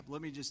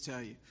let me just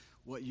tell you,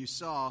 what you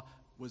saw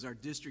was our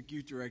district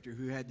youth director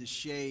who had to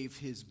shave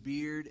his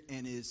beard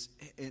and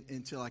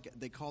until like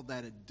they called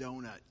that a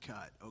donut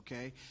cut.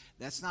 Okay,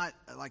 that's not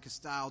like a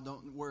style.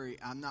 Don't worry,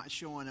 I'm not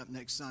showing up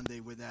next Sunday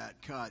with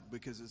that cut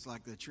because it's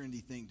like the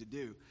trendy thing to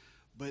do.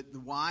 But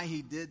why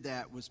he did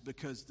that was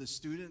because the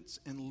students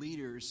and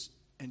leaders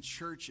and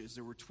churches,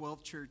 there were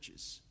 12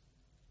 churches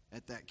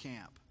at that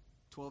camp,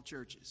 12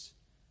 churches.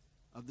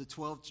 Of the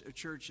 12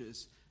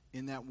 churches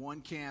in that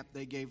one camp,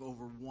 they gave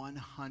over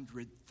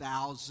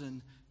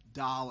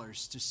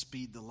 $100,000 to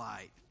Speed the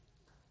Light.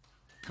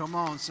 Come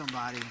on,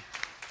 somebody.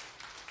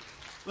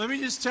 Let me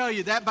just tell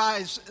you, that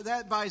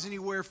buys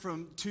anywhere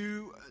from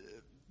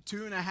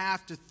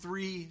 2.5 to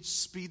 3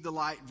 Speed the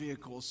Light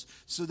vehicles.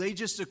 So they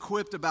just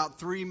equipped about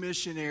 3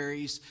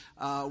 missionaries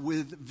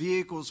with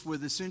vehicles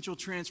with essential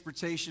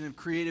transportation and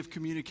creative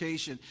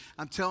communication.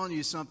 I'm telling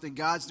you something,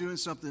 God's doing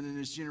something in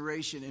this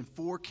generation. In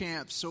 4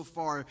 camps so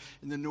far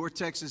in the North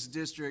Texas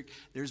district,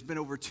 there's been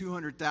over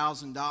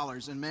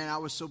 $200,000. And man, I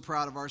was so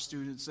proud of our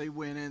students. They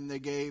went in, they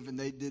gave, and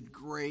they did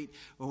great.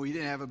 Well, we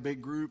didn't have a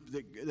big group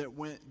that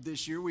went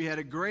this year. We had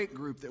a great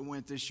group that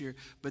went this year.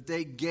 But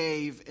they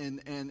gave,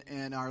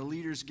 and our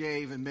leaders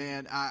gave, and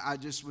man, I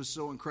just was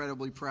so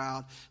incredibly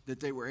proud that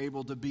they were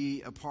able to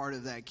be a part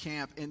of that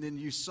camp. And then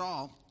you saw,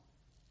 I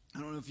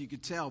don't know if you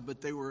could tell,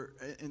 but they were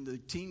in the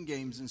team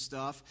games and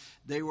stuff.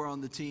 They were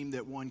on the team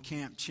that won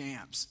camp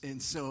champs.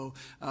 And so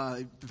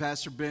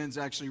Pastor Ben's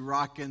actually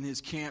rocking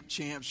his camp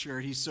champ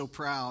shirt. He's so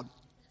proud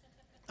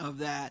of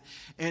that.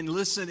 And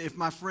listen, if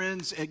my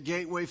friends at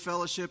Gateway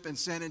Fellowship in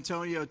San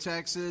Antonio,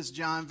 Texas,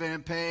 John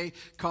Van Pay,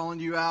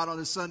 calling you out on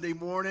a Sunday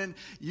morning,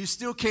 you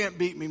still can't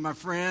beat me, my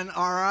friend,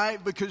 all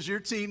right? Because your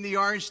team, the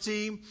Orange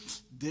team,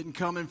 didn't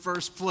come in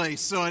first place.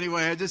 So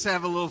anyway, I just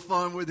have a little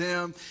fun with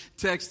him.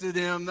 Texted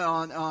him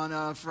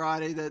on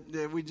Friday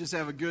that we just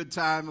have a good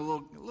time, a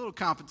little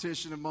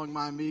competition among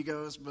my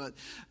amigos, but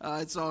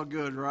it's all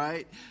good,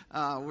 right?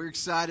 We're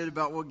excited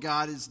about what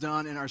God has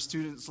done in our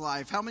students'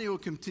 life. How many will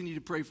continue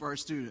to pray for our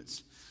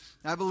students?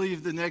 I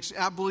believe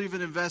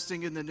in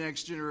investing in the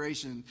next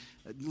generation.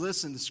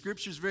 Listen, the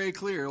scripture is very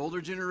clear.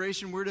 Older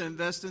generation, we're to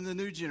invest in the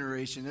new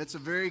generation. That's a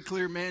very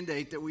clear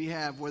mandate that we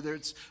have, whether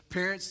it's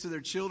parents to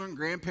their children,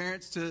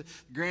 grandparents to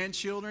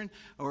grandchildren,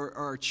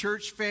 or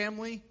church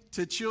family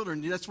to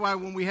children. That's why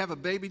when we have a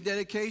baby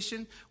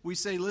dedication, we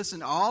say,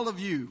 listen, all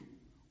of you,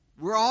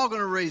 we're all going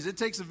to raise. It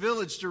takes a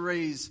village to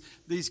raise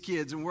these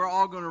kids, and we're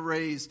all going to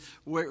raise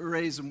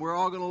them. We're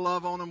all going to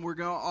love on them.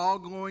 We're all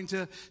going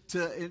to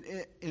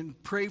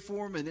pray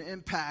for them and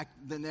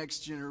impact the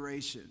next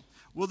generation.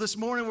 Well, this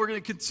morning we're going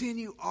to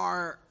continue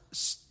our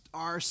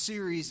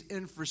series,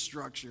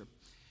 Infrastructure.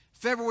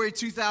 February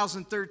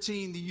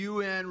 2013, the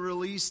UN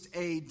released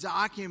a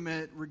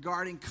document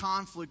regarding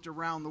conflict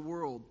around the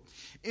world.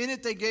 In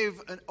it, they gave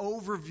an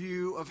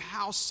overview of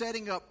how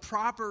setting up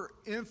proper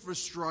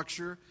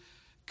infrastructure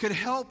could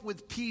help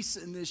with peace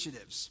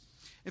initiatives.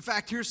 In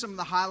fact, here's some of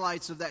the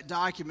highlights of that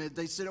document.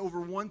 They said over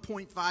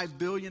 1.5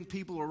 billion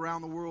people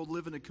around the world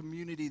live in a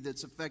community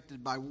that's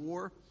affected by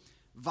war,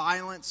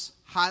 violence,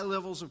 high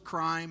levels of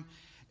crime,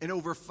 and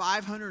over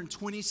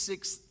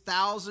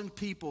 526,000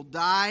 people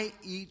die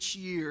each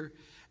year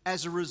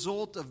as a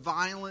result of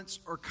violence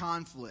or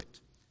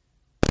conflict.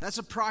 That's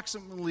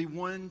approximately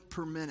 1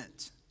 per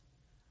minute.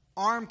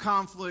 Armed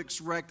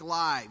conflicts wreck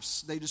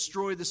lives. They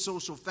destroy the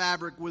social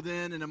fabric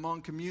within and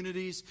among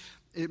communities.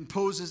 It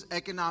imposes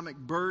economic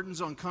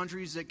burdens on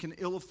countries that can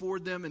ill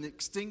afford them and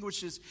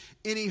extinguishes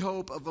any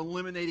hope of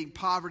eliminating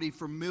poverty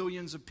for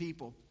millions of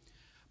people.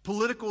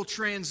 Political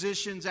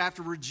transitions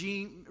after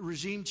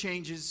regime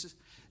changes,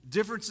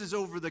 differences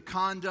over the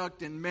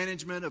conduct and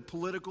management of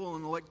political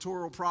and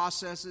electoral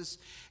processes,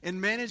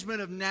 and management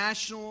of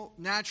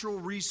natural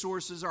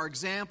resources are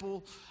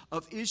examples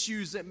of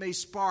issues that may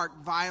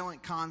spark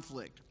violent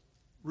conflict.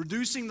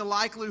 Reducing the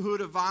likelihood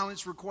of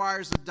violence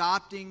requires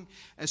adopting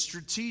a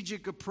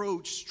strategic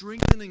approach,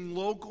 strengthening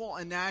local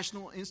and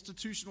national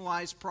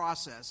institutionalized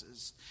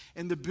processes,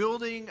 and the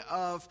building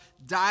of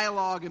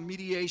dialogue and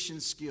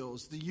mediation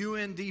skills. The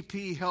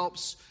UNDP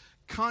helps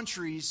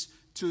countries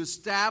to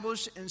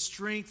establish and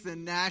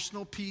strengthen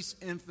national peace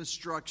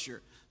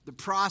infrastructure, the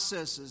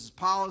processes,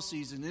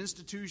 policies, and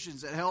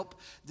institutions that help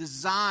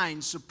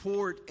design,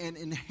 support, and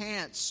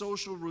enhance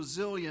social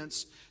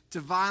resilience to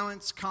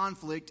violence,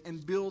 conflict,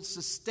 and build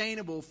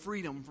sustainable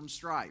freedom from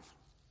strife.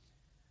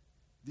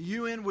 The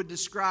UN would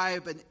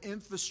describe an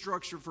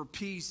infrastructure for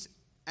peace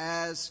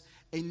as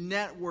a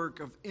network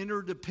of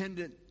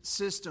interdependent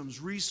systems,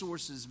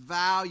 resources,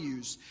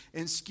 values,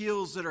 and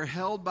skills that are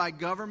held by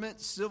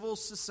government, civil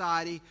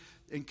society,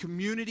 and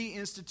community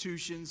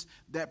institutions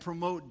that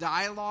promote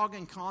dialogue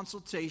and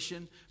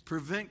consultation,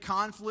 prevent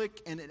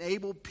conflict, and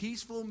enable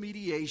peaceful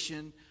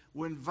mediation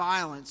when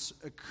violence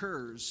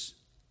occurs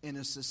in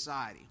a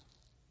society.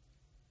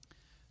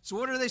 So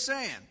what are they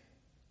saying?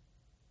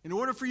 In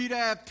order for you to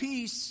have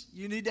peace,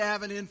 you need to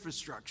have an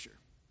infrastructure.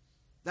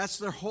 That's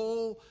their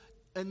whole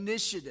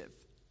initiative.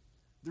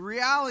 The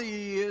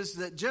reality is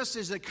that just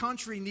as a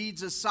country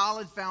needs a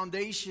solid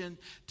foundation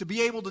to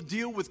be able to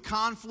deal with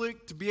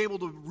conflict, to be able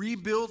to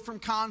rebuild from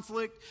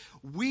conflict,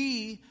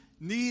 we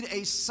need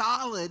a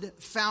solid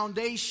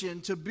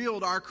foundation to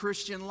build our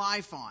Christian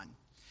life on.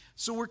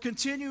 So we're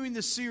continuing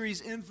the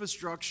series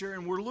Infrastructure,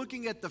 and we're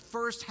looking at the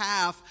first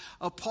half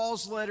of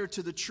Paul's letter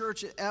to the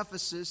church at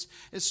Ephesus.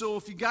 And so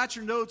if you got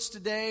your notes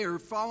today or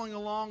following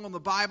along on the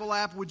Bible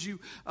app, would you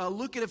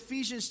look at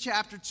Ephesians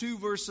chapter 2,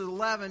 verse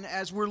 11,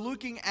 as we're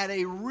looking at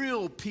a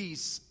real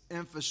peace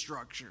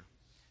infrastructure.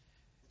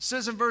 It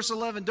says in verse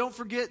 11, "Don't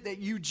forget that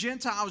you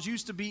Gentiles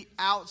used to be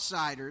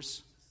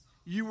outsiders.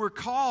 You were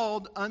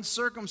called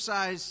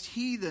uncircumcised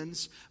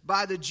heathens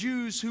by the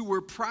Jews who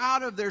were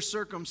proud of their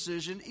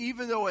circumcision,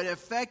 even though it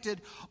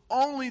affected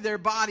only their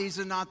bodies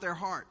and not their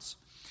hearts.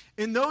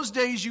 In those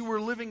days you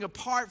were living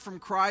apart from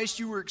Christ.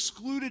 You were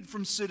excluded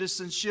from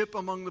citizenship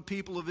among the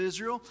people of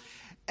Israel,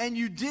 and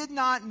you did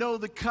not know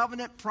the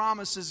covenant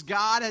promises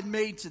God had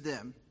made to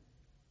them.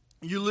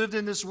 You lived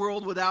in this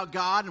world without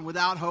God and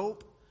without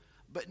hope,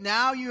 but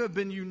now you have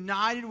been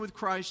united with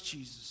Christ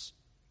Jesus.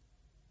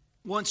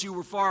 Once you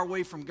were far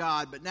away from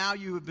God, but now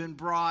you have been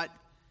brought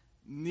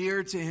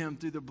near to Him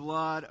through the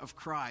blood of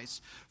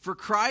Christ. For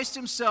Christ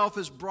Himself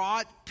has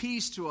brought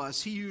peace to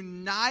us. He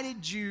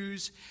united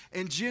Jews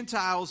and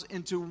Gentiles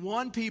into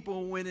one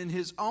people when in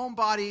His own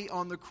body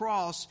on the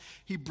cross,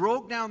 He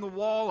broke down the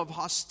wall of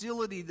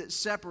hostility that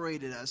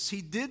separated us.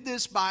 He did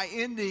this by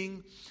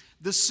ending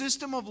the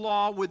system of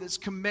law with its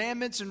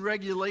commandments and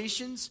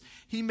regulations.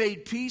 He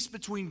made peace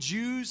between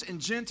Jews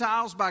and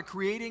Gentiles by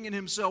creating in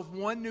Himself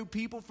one new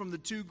people from the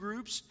two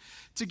groups.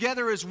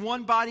 Together as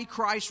one body,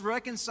 Christ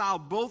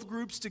reconciled both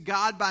groups to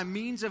God by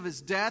means of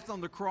His death on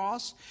the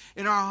cross,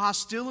 and our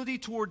hostility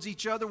towards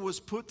each other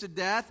was put to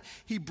death.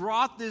 He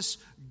brought this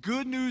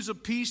good news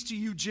of peace to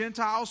you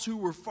Gentiles who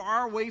were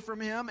far away from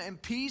Him,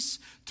 and peace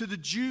to the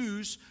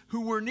Jews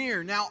who were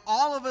near. Now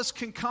all of us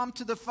can come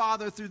to the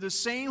Father through the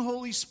same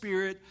Holy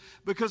Spirit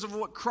because of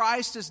what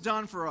Christ has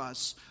done for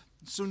us.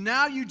 So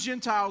now you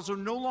Gentiles are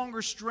no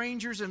longer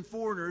strangers and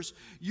foreigners.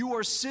 You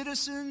are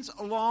citizens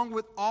along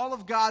with all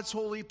of God's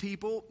holy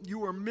people.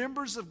 You are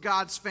members of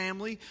God's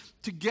family.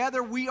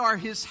 Together we are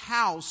His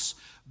house,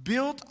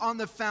 built on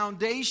the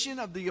foundation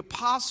of the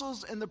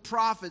apostles and the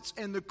prophets,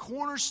 and the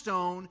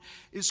cornerstone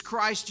is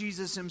Christ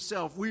Jesus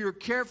Himself. We are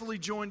carefully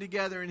joined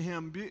together in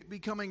Him,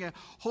 becoming a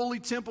holy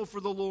temple for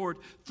the Lord.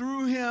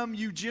 Through Him,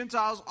 you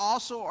Gentiles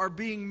also are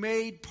being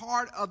made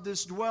part of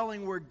this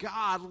dwelling where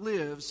God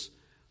lives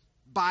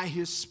by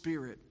His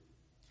Spirit.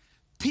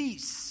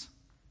 Peace.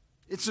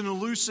 It's an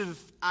elusive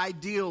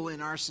ideal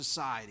in our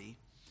society.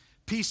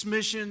 Peace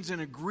missions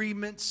and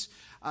agreements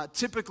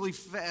typically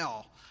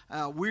fail.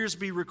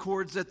 Wiersbe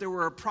records that there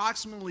were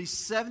approximately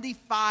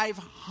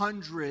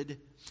 7,500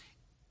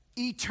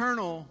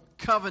 eternal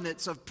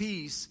covenants of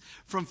peace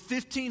from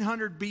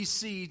 1500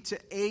 BC to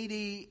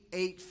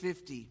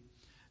 8850.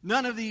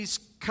 None of these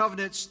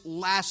covenants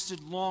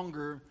lasted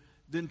longer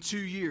than 2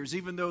 years,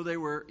 even though they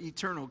were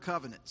eternal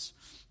covenants.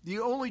 The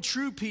only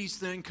true peace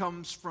then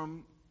comes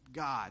from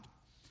God.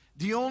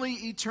 The only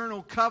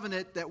eternal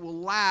covenant that will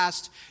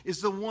last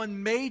is the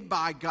one made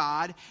by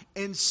God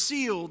and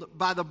sealed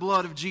by the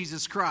blood of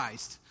Jesus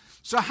Christ.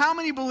 So how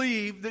many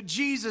believe that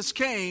Jesus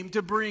came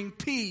to bring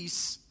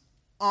peace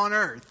on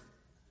earth?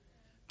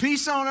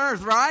 Peace on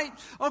earth, right?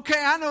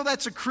 Okay, I know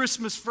that's a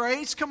Christmas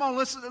phrase. Come on,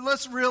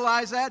 let's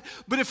realize that.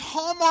 But if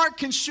Hallmark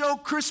can show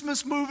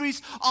Christmas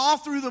movies all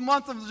through the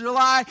month of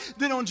July,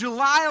 then on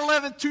July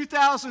 11th,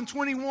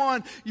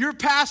 2021, your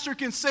pastor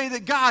can say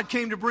that God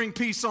came to bring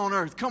peace on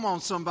earth. Come on,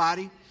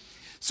 somebody.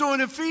 So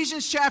in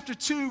Ephesians chapter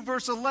 2,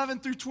 verse 11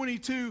 through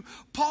 22,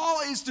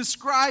 Paul is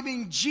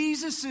describing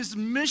Jesus'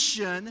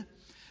 mission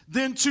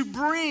then to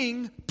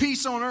bring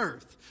peace on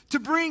earth. To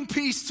bring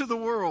peace to the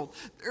world.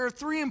 There are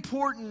three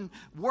important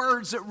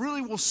words that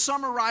really will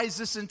summarize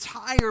this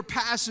entire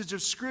passage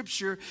of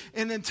Scripture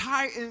and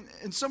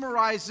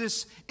summarize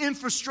this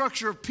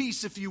infrastructure of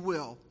peace, if you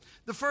will.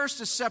 The first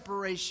is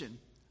separation.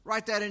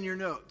 Write that in your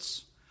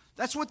notes.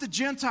 That's what the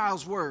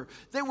Gentiles were.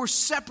 They were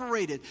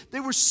separated. They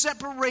were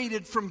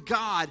separated from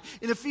God.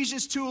 In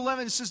Ephesians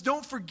 2:11 it says,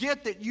 "Don't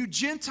forget that you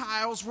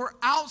Gentiles were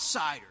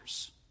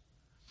outsiders.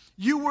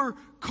 You were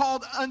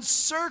called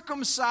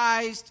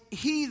uncircumcised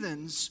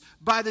heathens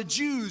by the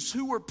Jews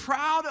who were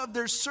proud of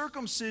their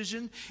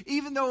circumcision,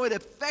 even though it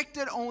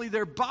affected only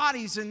their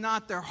bodies and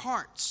not their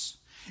hearts.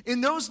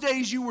 In those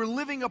days, you were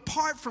living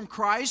apart from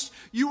Christ.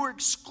 You were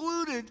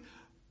excluded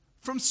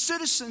from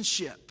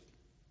citizenship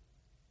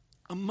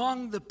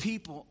among the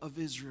people of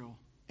Israel.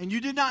 And you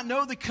did not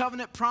know the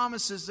covenant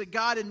promises that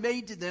God had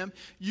made to them.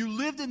 You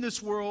lived in this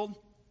world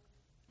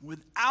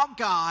without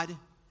God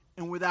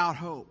and without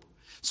hope."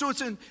 So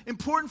it's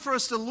important for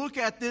us to look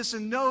at this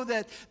and know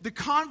that the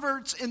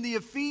converts in the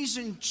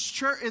Ephesian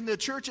church, in the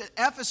church at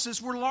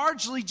Ephesus, were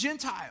largely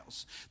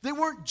Gentiles. They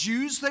weren't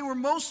Jews, they were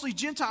mostly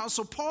Gentiles.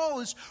 So Paul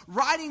is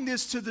writing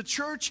this to the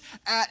church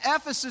at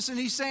Ephesus, and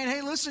he's saying,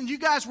 hey, listen, you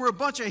guys were a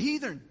bunch of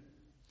heathen.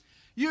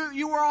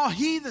 You were all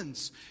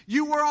heathens.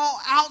 You were all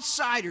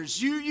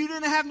outsiders. You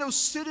didn't have no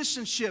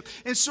citizenship.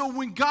 And so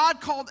when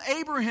God called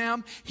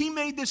Abraham, he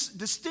made this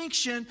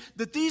distinction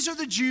that these are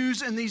the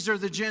Jews and these are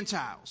the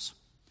Gentiles.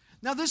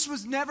 Now, this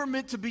was never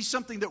meant to be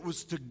something that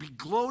was to be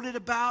gloated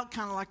about,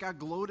 kind of like I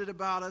gloated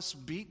about us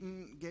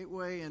beating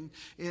Gateway and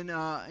in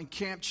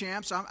Camp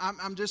Champs.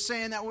 I'm just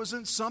saying that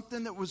wasn't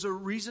something that was a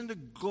reason to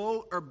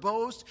gloat or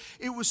boast.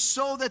 It was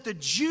so that the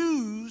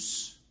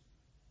Jews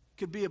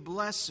could be a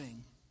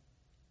blessing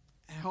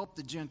and help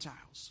the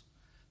Gentiles.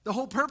 The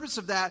whole purpose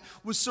of that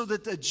was so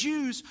that the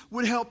Jews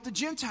would help the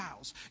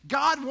Gentiles.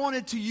 God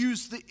wanted to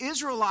use the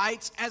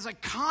Israelites as a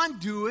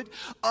conduit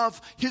of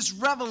his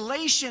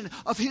revelation,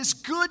 of his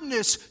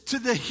goodness to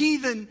the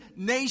heathen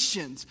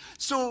nations.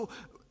 So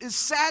it's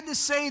sad to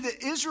say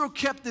that Israel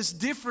kept this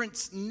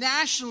difference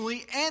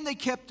nationally and they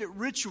kept it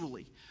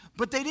ritually,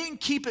 but they didn't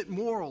keep it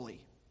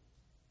morally.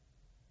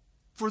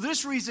 For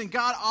this reason,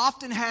 God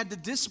often had to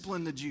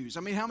discipline the Jews. I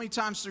mean, how many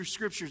times through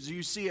scriptures do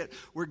you see it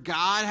where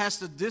God has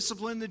to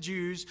discipline the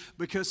Jews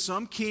because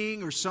some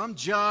king or some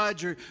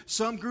judge or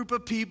some group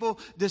of people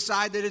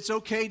decide that it's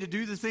okay to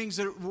do the things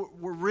that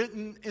were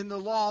written in the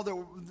law,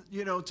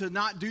 that, to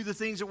not do the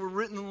things that were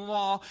written in the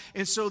law.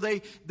 And so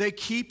they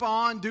keep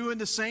on doing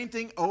the same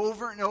thing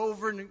over and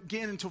over and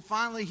again until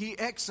finally he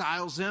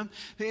exiles them.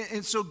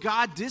 And so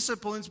God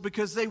disciplines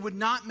because they would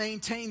not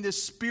maintain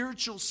this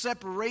spiritual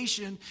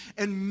separation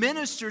and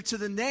minister to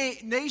the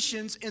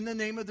nations in the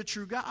name of the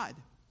true God.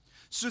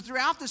 So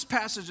throughout this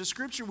passage of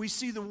Scripture, we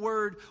see the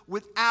word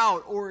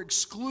without or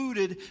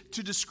excluded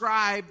to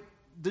describe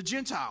the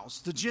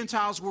Gentiles. The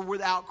Gentiles were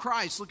without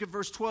Christ. Look at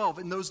verse 12.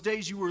 In those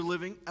days you were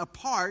living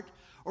apart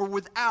or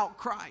without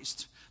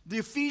Christ. The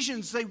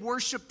Ephesians, they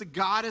worshiped the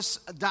goddess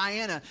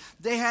Diana.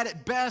 They had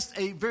at best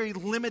a very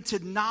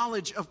limited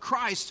knowledge of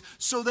Christ,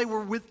 so they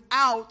were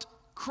without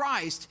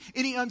Christ.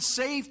 Any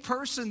unsaved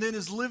person then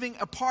is living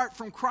apart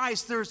from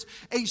Christ. There's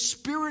a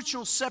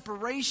spiritual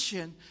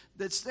separation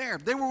that's there.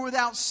 They were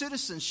without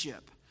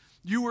citizenship.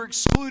 You were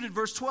excluded,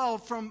 verse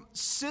 12, from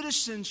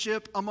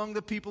citizenship among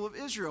the people of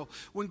Israel.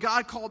 When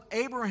God called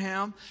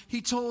Abraham,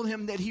 he told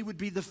him that he would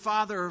be the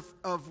father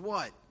of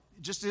what?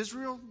 Just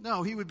Israel?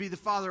 No, he would be the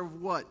father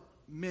of what?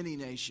 Many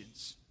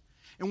nations.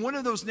 And one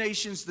of those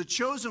nations, the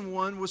chosen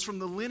one, was from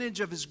the lineage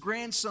of his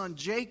grandson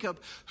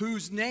Jacob,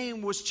 whose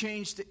name was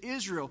changed to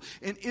Israel.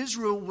 And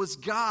Israel was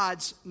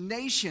God's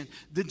nation.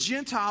 The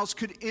Gentiles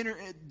could enter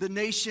the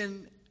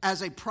nation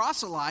as a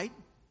proselyte,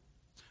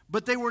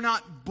 but they were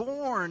not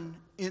born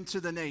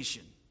into the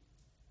nation.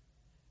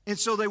 And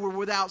so they were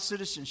without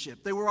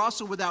citizenship. They were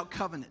also without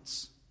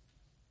covenants.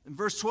 In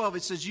verse 12,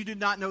 it says, "You did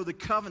not know the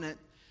covenant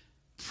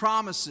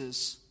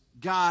promises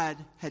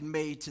God had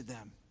made to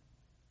them."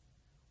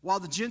 While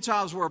the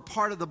Gentiles were a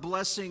part of the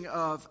blessing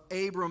of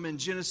Abram in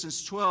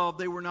Genesis 12,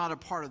 they were not a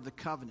part of the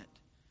covenant.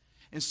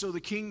 And so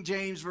the King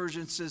James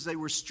Version says they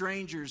were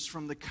strangers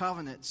from the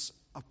covenants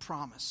of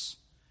promise.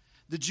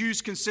 The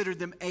Jews considered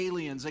them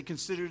aliens. They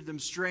considered them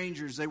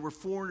strangers. They were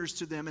foreigners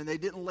to them, and they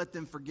didn't let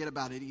them forget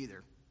about it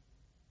either.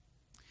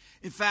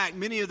 In fact,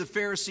 many of the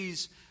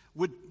Pharisees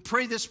would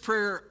pray this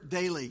prayer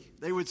daily.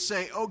 They would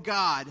say, "Oh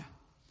God,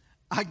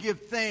 I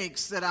give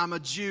thanks that I'm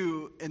a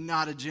Jew and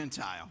not a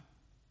Gentile."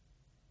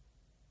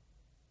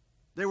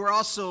 They were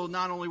also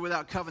not only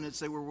without covenants,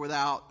 they were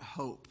without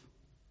hope.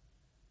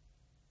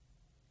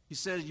 He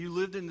said, "You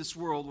lived in this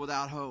world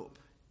without hope."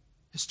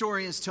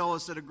 Historians tell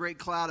us that a great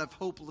cloud of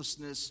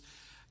hopelessness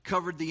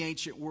covered the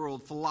ancient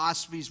world.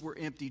 Philosophies were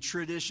empty.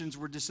 Traditions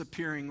were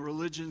disappearing.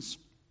 Religions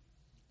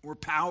were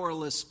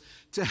powerless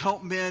to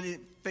help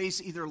men face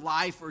either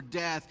life or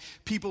death.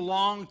 People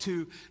longed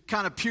to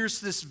kind of pierce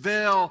this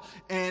veil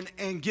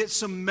and get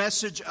some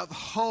message of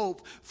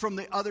hope from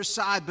the other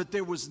side, but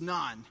there was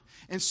none.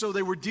 And so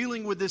they were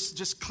dealing with this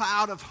just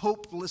cloud of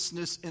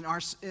hopelessness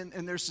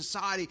in their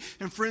society.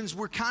 And friends,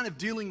 we're kind of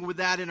dealing with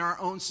that in our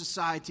own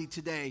society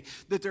today.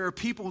 That there are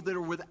people that are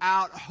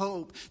without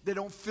hope. They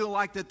don't feel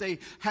like that they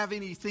have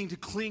anything to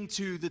cling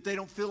to. That they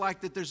don't feel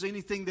like that there's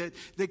anything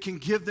that can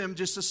give them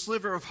just a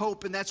sliver of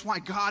hope. And that's why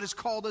God has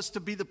called us to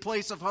be the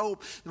place of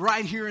hope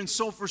right here in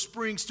Sulphur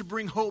Springs, to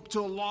bring hope to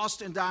a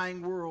lost and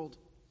dying world.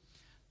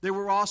 They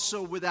were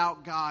also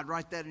without God.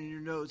 Write that in your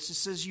notes. It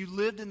says you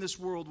lived in this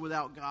world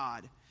without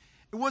God.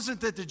 It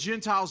wasn't that the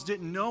Gentiles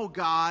didn't know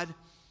God,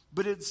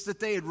 but it's that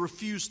they had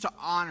refused to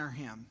honor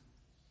him.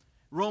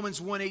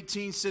 Romans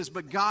 1:18 says,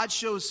 "But God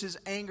shows his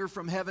anger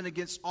from heaven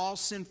against all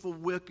sinful,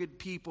 wicked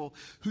people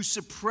who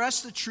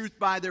suppress the truth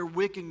by their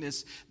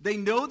wickedness. They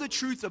know the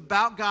truth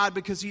about God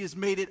because he has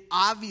made it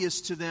obvious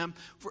to them.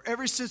 For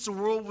ever since the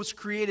world was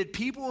created,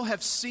 people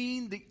have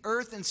seen the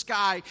earth and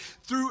sky.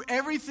 Through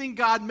everything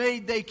God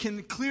made, they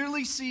can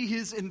clearly see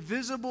his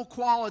invisible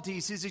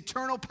qualities, his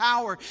eternal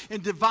power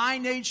and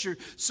divine nature.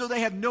 So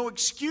they have no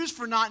excuse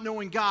for not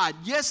knowing God.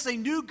 Yes, they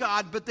knew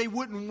God, but they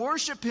wouldn't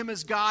worship him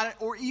as God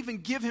or even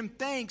give him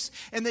thanks,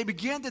 and they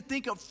began to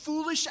think of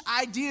foolish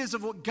ideas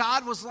of what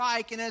God was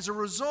like, and as a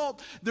result,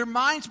 their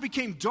minds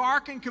became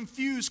dark and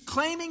confused.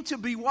 Claiming to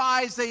be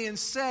wise, they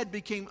instead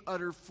became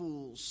utter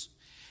fools."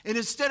 And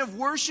instead of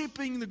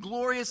worshiping the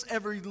glorious,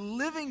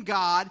 ever-living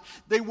God,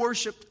 they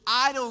worshiped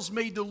idols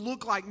made to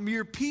look like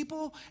mere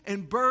people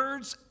and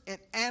birds and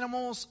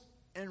animals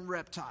and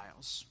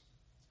reptiles.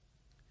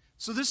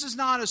 So this is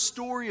not a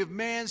story of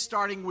man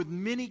starting with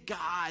many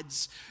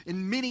gods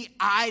and many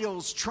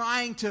idols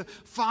trying to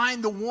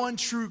find the one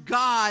true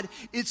God.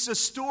 It's a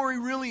story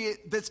really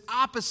that's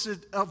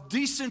opposite of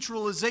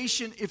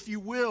decentralization, if you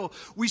will.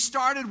 We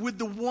started with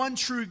the one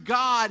true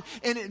God,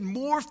 and it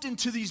morphed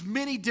into these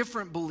many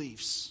different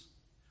beliefs.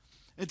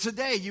 And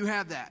today you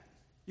have that.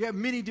 You have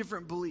many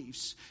different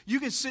beliefs. You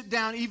can sit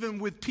down even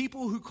with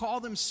people who call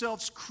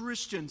themselves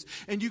Christians,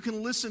 and you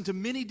can listen to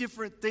many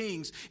different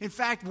things. In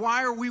fact,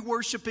 why are we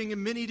worshiping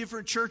in many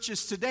different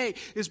churches today?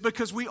 Is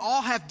because we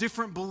all have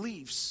different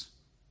beliefs.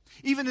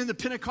 Even in the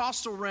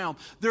Pentecostal realm,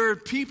 there are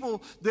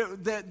people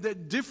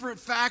that different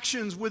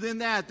factions within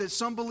that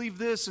some believe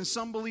this and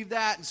some believe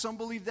that and some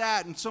believe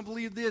that and some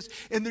believe this.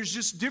 And there's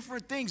just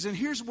different things. And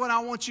here's what I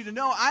want you to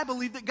know. I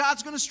believe that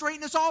God's going to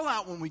straighten us all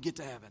out when we get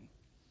to heaven.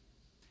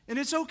 And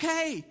it's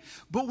okay,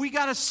 but we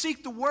got to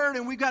seek the Word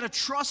and we got to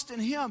trust in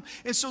Him.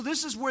 And so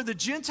this is where the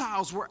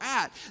Gentiles were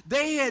at.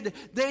 They had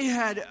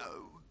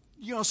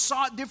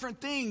sought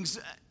different things.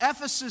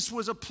 Ephesus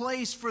was a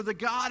place for the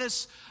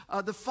goddess,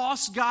 the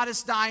false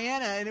goddess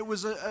Diana, and it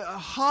was a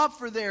hub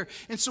for there.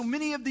 And so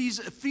many of these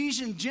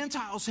Ephesian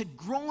Gentiles had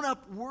grown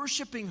up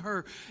worshiping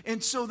her,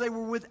 and so they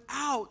were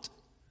without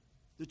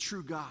the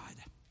true God.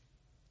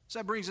 So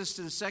that brings us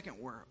to the second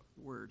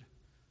word.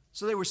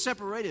 So they were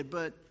separated,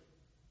 but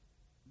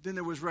then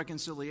there was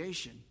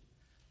reconciliation.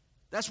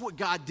 That's what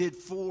God did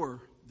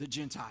for the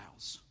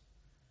Gentiles.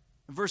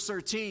 In verse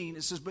 13,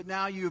 it says, "But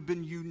now you have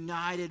been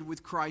united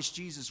with Christ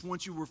Jesus.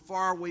 Once you were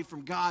far away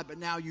from God, but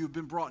now you have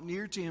been brought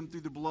near to Him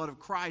through the blood of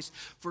Christ.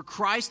 For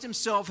Christ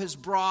Himself has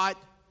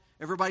brought,"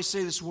 everybody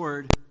say this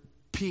word,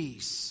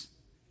 peace.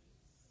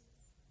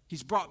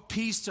 He's brought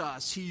peace to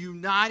us. He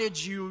united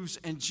Jews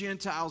and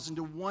Gentiles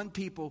into one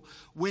people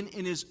when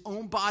in His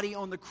own body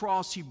on the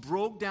cross He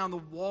broke down the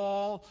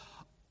wall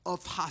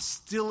of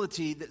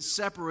hostility that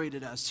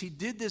separated us. He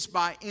did this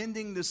by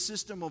ending the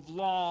system of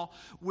law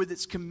with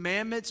its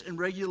commandments and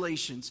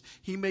regulations.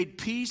 He made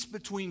peace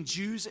between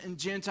Jews and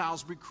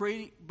Gentiles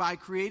by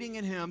creating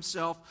in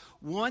Himself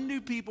one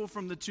new people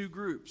from the two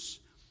groups.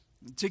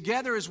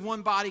 Together as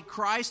one body,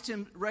 Christ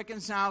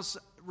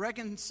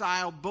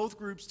reconciled both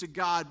groups to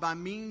God by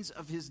means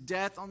of His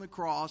death on the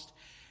cross,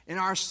 and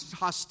our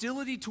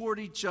hostility toward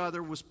each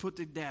other was put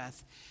to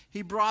death.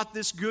 He brought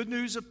this good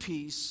news of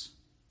peace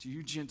to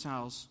you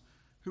Gentiles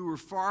who were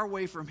far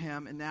away from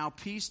Him, and now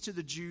peace to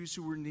the Jews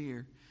who were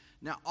near.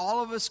 Now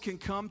all of us can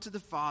come to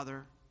the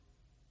Father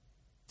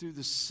through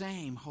the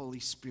same Holy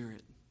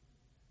Spirit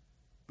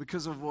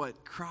because of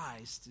what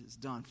Christ has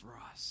done for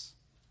us.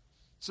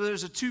 So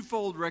there's a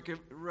twofold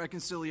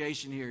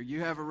reconciliation here. You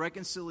have a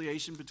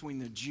reconciliation between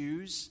the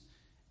Jews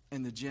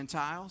and the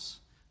Gentiles.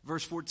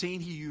 Verse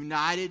 14, He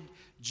united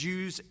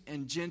Jews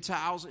and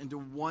Gentiles into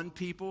one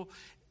people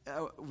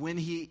when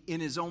He, in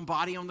His own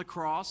body on the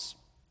cross,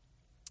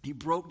 He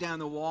broke down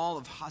the wall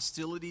of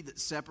hostility that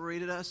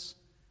separated us.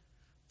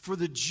 For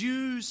the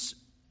Jews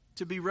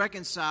to be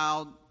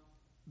reconciled,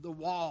 the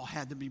wall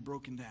had to be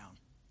broken down.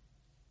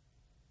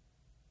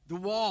 The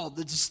wall,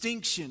 the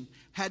distinction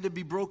had to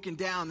be broken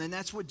down. And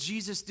that's what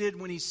Jesus did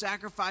when He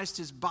sacrificed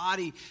His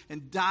body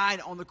and died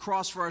on the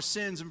cross for our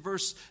sins. In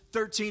verse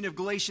 13 of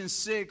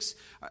Galatians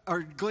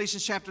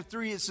chapter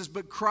 3, it says,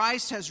 "But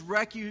Christ has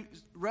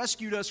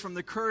rescued us from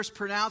the curse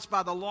pronounced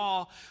by the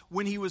law.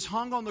 When He was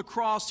hung on the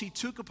cross, He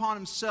took upon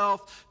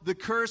Himself the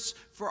curse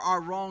for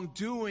our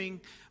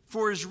wrongdoing.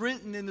 For it is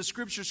written in the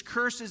Scriptures,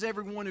 cursed is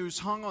everyone who is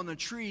hung on the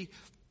tree.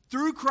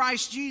 Through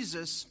Christ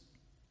Jesus,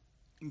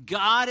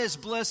 God has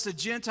blessed the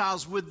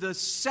Gentiles with the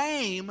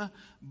same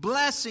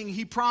blessing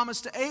He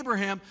promised to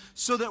Abraham,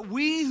 so that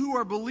we who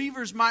are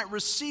believers might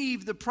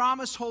receive the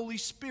promised Holy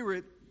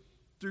Spirit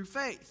through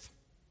faith."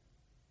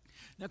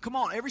 Now come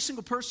on, every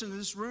single person in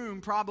this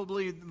room,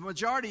 probably the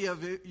majority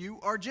of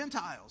you are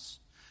Gentiles.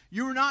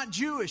 You are not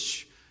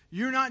Jewish.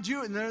 You're not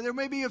Jewish. There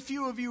may be a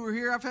few of you who are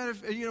here. I've had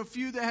a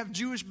few that have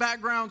Jewish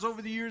backgrounds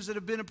over the years that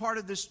have been a part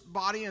of this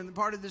body and a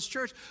part of this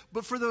church.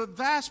 But for the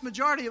vast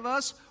majority of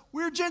us,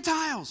 we're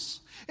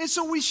Gentiles. And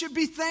so we should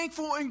be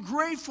thankful and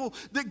grateful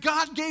that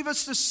God gave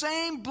us the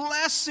same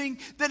blessing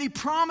that He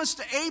promised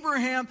to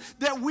Abraham,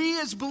 that we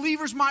as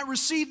believers might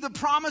receive the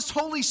promised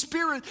Holy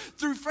Spirit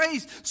through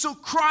faith. So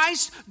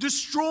Christ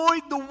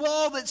destroyed the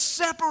wall that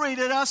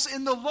separated us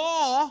in the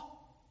law.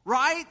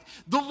 Right?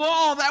 The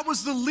law, that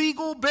was the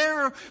legal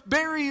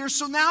barrier.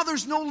 So now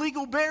there's no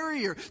legal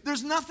barrier.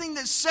 There's nothing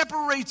that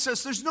separates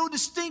us. There's no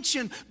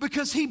distinction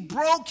because He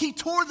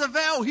tore the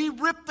veil. He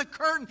ripped the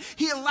curtain.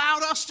 He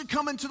allowed us to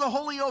come into the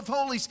Holy of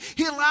Holies.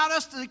 He allowed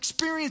us to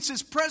experience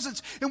His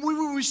presence. And we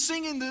were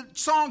singing the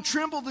song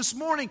Tremble this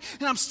morning,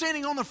 and I'm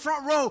standing on the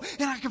front row,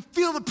 and I can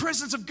feel the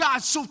presence of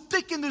God so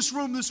thick in this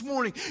room this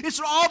morning. It's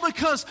all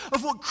because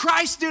of what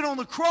Christ did on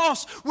the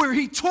cross, where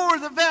He tore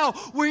the veil,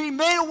 where He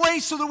made a way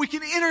so that we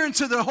can enter enter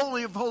into the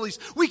Holy of Holies.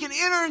 We can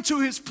enter into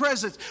His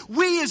presence.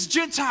 We as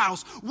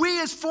Gentiles,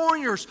 we as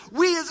foreigners,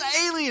 we as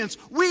aliens,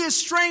 we as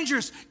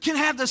strangers can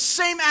have the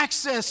same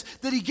access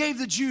that He gave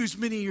the Jews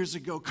many years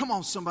ago. Come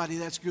on, somebody,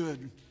 that's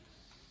good.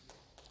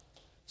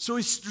 So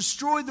He's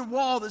destroyed the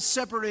wall that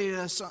separated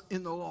us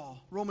in the law.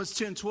 Romans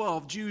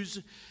 10:12,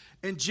 Jews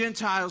and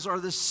Gentiles are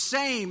the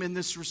same in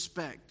this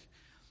respect.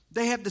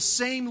 They have the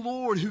same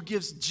Lord who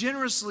gives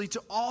generously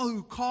to all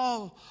who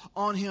call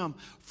on Him.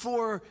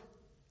 For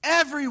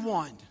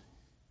everyone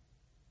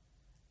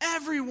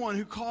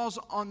who calls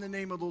on the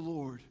name of the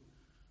Lord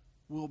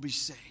will be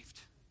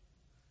saved.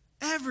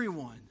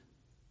 Everyone.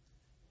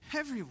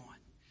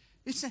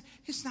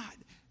 It's not,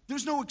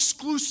 there's no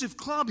exclusive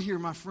club here,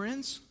 my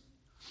friends.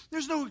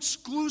 There's no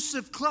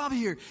exclusive club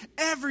here.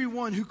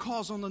 Everyone who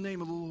calls on the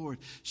name of the Lord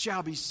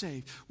shall be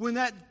saved. When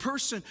that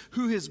person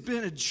who has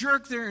been a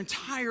jerk their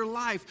entire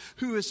life,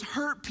 who has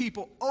hurt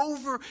people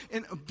over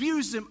and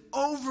abused them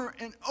over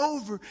and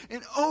over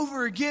and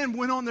over again,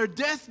 when on their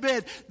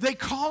deathbed they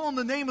call on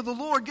the name of the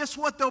Lord, guess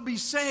what? They'll be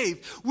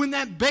saved. When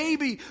that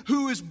baby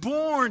who is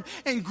born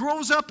and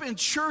grows up in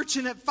church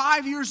and at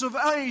 5 years of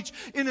age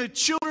in a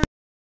children's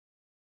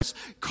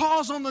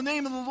calls on the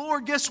name of the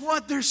Lord, guess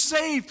what? They're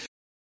saved.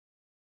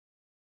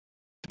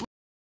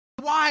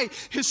 White,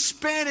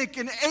 Hispanic,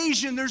 and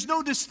Asian, there's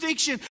no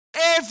distinction.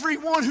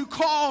 Everyone who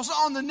calls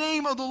on the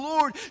name of the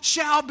Lord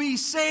shall be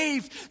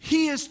saved.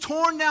 He has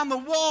torn down the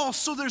wall,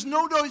 so there's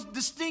no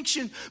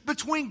distinction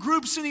between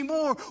groups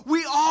anymore.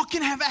 We all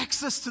can have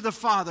access to the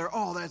Father.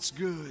 Oh, that's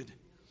good.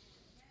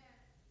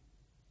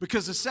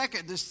 Because the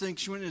second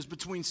distinction is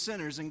between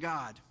sinners and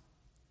God.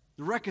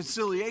 The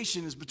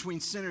reconciliation is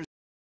between sinners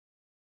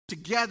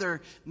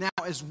together now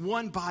as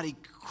one body.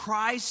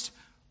 Christ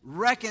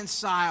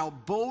reconcile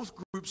both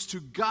groups to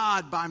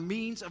God by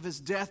means of His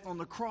death on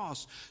the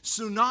cross.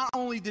 So not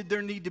only did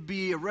there need to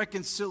be a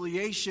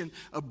reconciliation,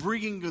 a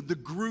bringing of the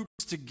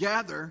groups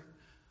together,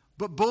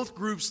 but both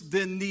groups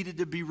then needed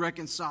to be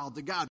reconciled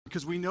to God,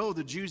 because we know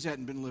the Jews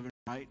hadn't been living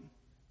right.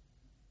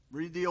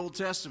 Read the Old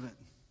Testament.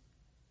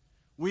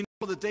 We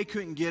know that they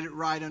couldn't get it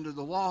right under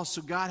the law,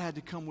 so God had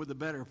to come with a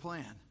better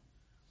plan.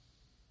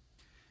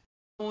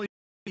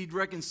 Need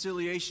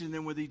reconciliation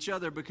then with each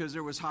other because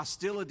there was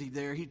hostility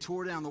there. He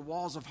tore down the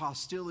walls of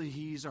hostility.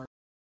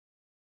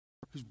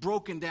 Who's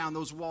broken down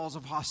those walls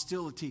of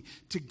hostility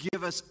to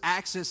give us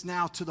access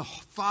now to the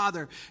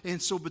Father.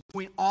 And so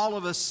between all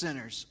of us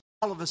sinners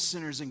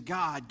and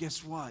God,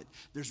 guess what?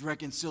 There's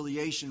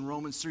reconciliation.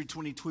 Romans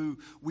 3:22,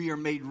 we are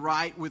made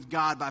right with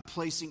God by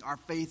placing our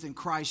faith in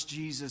Christ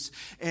Jesus.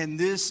 And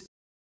this,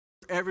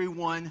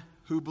 everyone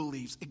who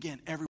believes.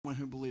 Again, everyone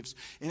who believes.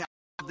 And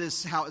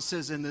this, how it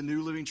says in the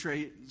New Living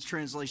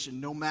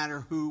Translation, no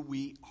matter who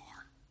we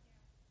are.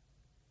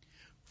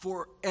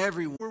 For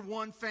everyone. We're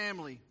one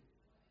family.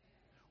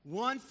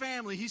 One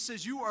family. He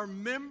says you are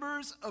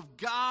members of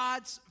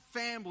God's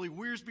family.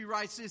 Wiersbe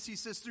writes this. He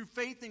says, through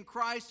faith in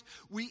Christ,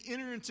 we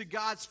enter into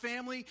God's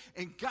family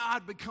and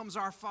God becomes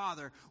our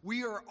Father.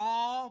 We are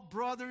all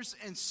brothers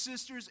and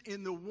sisters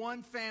in the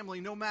one family,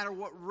 no matter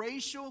what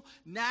racial,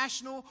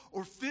 national,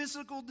 or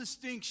physical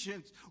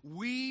distinctions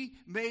we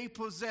may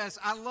possess.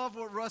 I love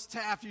what Russ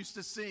Taff used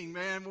to sing,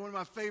 man. One of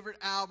my favorite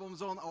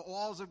albums on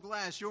Walls of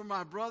Glass. You're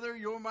my brother,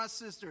 you're my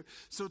sister.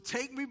 So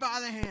take me by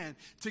the hand.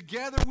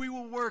 Together we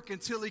will work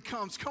until He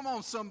comes. Come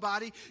on,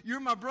 somebody. You're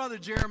my brother,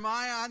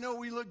 Jeremiah. I know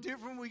we look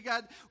different.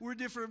 We're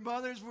different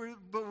mothers,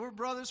 but we're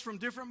brothers from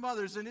different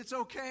mothers, and it's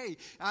okay.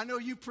 I know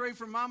you prayed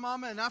for my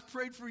mama, and I've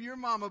prayed for your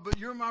mama, but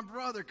you're my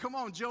brother. Come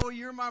on, Joey,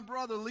 you're my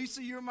brother.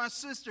 Lisa, you're my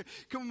sister.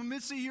 Come on,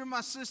 Mitzi, you're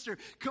my sister.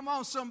 Come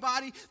on,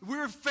 somebody.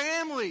 We're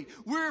family.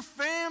 We're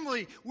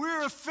family.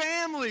 We're a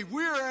family.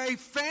 We're a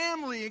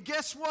family. And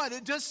guess what?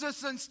 It just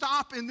doesn't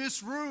stop in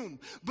this room,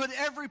 but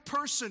every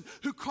person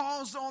who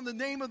calls on the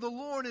name of the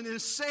Lord and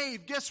is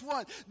saved, guess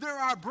what? They're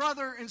our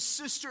brother and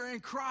sister in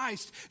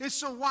Christ. And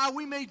so while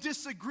we may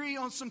disagree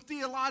on some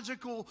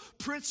theological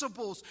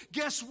principles,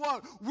 guess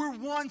what? We're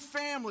one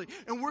family,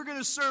 and we're going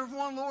to serve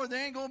one Lord.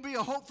 There ain't going to be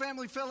a Hope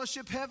Family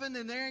Fellowship heaven,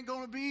 and there ain't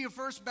going to be a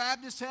First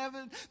Baptist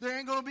heaven. There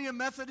ain't going to be a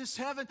Methodist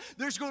heaven.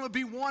 There's going to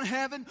be one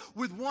heaven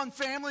with one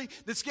family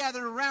that's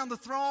gathered around the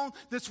throne,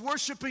 that's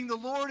worshiping the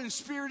Lord in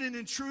spirit and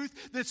in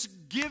truth, that's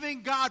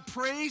giving God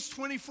praise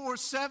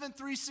 24/7,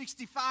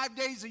 365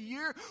 days a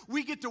year.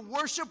 We get to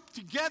worship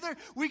together.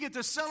 We get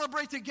to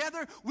celebrate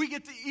together. We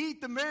get to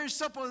eat the marriage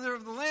supper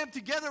of the Lamb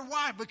together.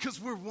 Why? Because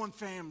we're one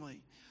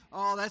family.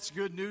 Oh, that's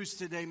good news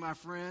today, my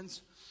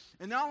friends.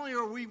 And not only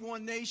are we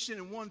one nation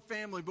and one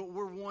family, but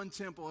we're one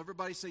temple.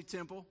 Everybody say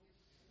temple.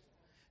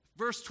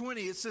 Verse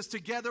 20, it says,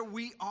 together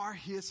we are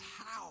His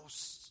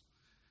house.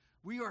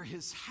 We are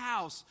His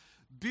house,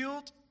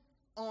 built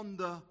on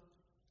the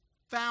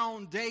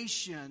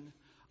foundation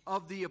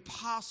of the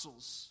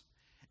apostles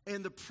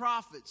and the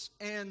prophets.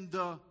 And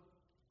the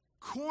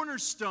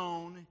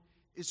cornerstone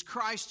is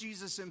Christ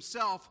Jesus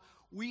Himself.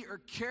 We are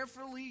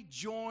carefully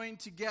joined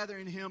together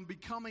in Him,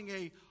 becoming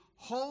a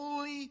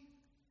holy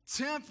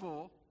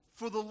temple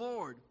for the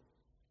Lord.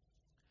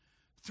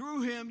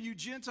 Through him, you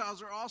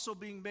Gentiles are also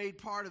being made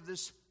part of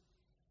this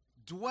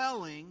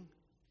dwelling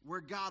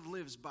where God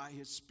lives by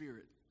his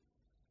Spirit.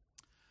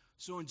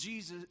 So in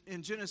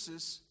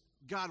Genesis,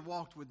 God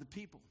walked with the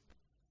people.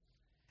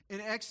 In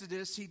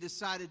Exodus, he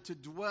decided to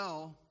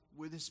dwell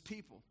with his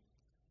people.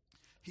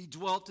 He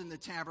dwelt in the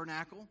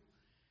tabernacle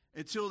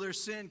until their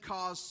sin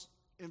caused,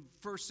 in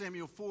 1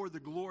 Samuel 4, the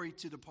glory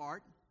to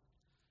depart.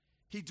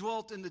 He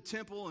dwelt in the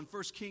temple in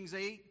 1 Kings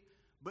 8,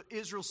 but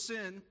Israel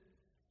sinned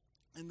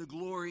and the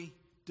glory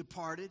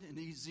departed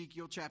in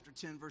Ezekiel chapter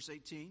 10, verse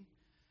 18.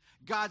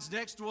 God's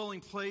next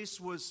dwelling place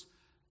was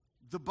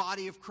the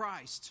body of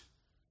Christ.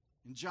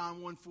 In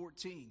John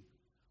 1:14,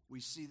 we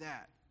see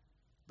that.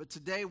 But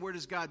today, where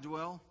does God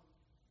dwell?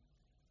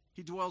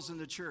 He dwells in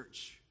the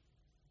church.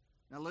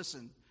 Now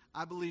listen,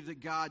 I believe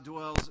that God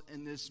dwells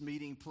in this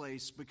meeting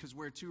place because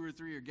where 2 or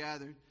 3 are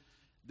gathered,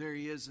 there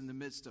he is in the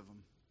midst of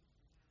them.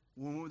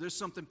 When there's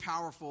something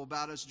powerful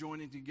about us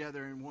joining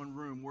together in one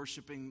room,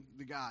 worshiping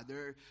the God.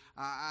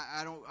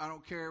 I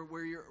don't care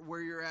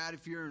where you're at.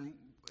 If you're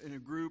in a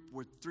group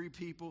with 3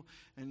 people,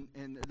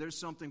 and there's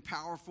something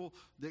powerful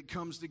that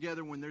comes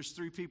together when there's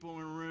 3 people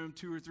in a room,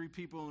 2 or 3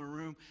 people in a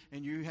room,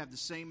 and you have the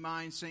same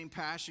mind, same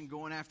passion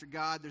going after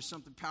God. There's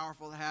something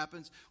powerful that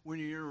happens when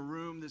you're in a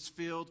room that's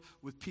filled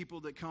with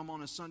people that come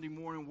on a Sunday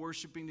morning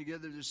worshiping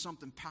together. There's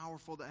something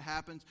powerful that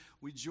happens.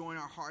 We join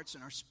our hearts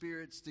and our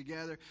spirits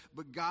together.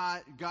 But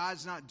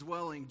God's not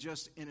dwelling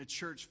just in a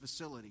church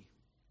facility,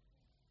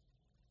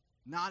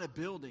 not a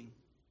building,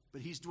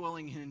 but he's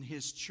dwelling in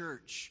his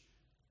church,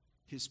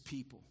 his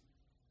people.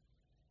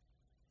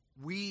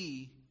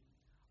 We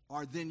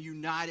are then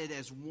united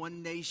as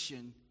one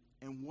nation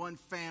and one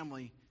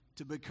family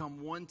to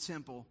become one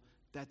temple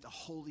that the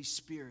Holy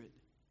Spirit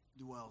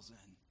dwells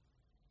in.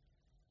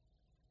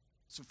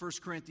 So 1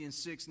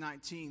 Corinthians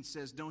 6:19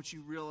 says, don't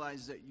you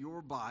realize that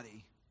your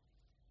body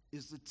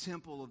is the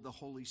temple of the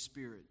Holy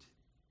Spirit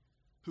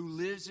who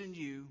lives in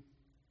you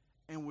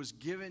and was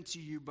given to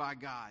you by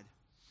God?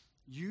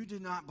 You do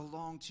not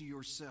belong to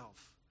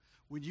yourself.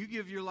 When you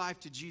give your life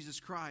to Jesus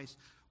Christ,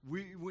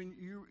 when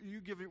you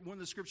give it, one of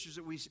the scriptures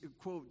that we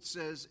quote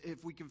says,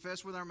 if we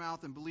confess with our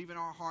mouth and believe in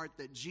our heart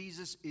that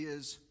Jesus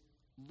is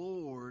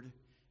Lord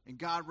and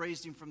God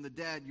raised him from the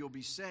dead, you'll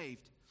be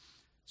saved.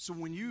 So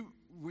when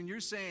you're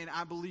saying,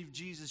 I believe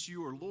Jesus,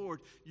 you are Lord,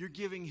 you're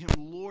giving him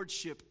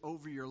lordship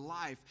over your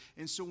life.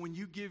 And so when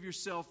you give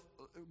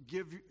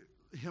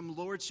him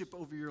lordship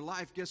over your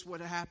life, guess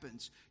what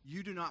happens?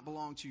 You do not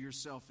belong to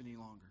yourself any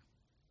longer.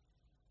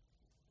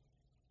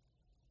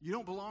 You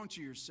don't belong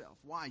to yourself.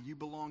 Why? You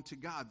belong to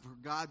God. For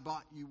God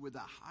bought you with a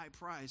high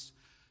price,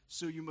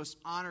 so you must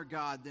honor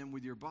God then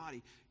with your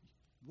body.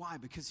 Why?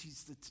 Because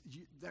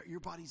your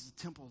body's the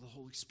temple of the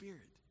Holy Spirit.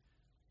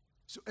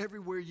 So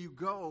everywhere you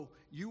go,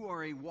 you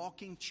are a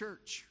walking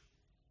church.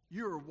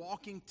 You're a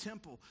walking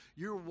temple.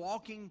 You're a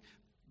walking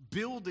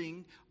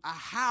building, a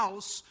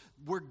house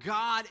where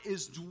God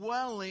is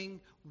dwelling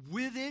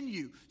within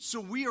you. So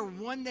we are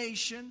one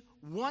nation,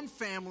 one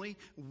family,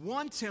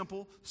 one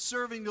temple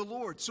serving the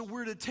Lord. So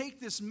we're to take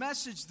this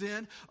message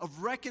then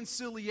of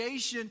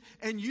reconciliation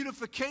and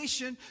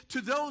unification to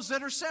those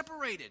that are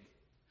separated.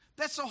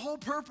 That's the whole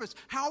purpose.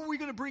 How are we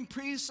going to bring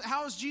peace?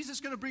 How is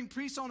Jesus going to bring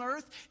peace on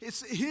earth?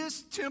 It's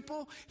his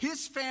temple,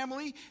 his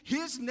family,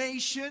 his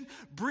nation,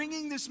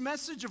 bringing this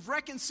message of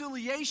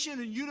reconciliation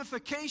and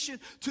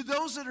unification to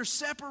those that are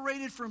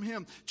separated from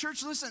him.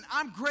 Church, listen,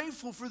 I'm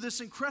grateful for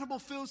this incredible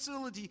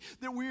facility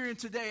that we're in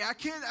today. I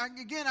can't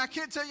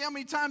tell you how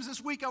many times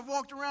this week I've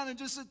walked around and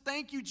just said,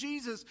 thank you,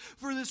 Jesus,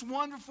 for this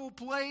wonderful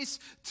place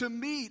to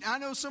meet. I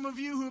know some of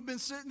you who have been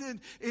sitting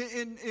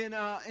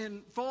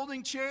in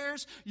folding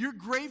chairs, you're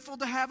grateful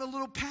to have a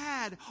little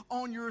pad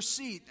on your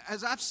seat.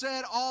 As I've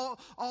said all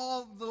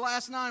the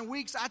last 9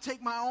 weeks, I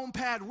take my own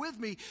pad with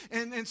me.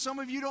 And some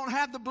of you don't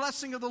have the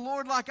blessing of the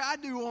Lord like I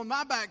do on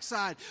my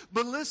backside.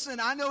 But listen,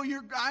 I know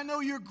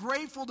you're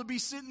grateful to be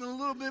sitting in a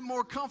little bit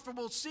more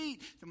comfortable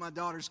seat. And my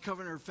daughter's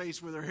covering her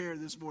face with her hair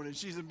this morning.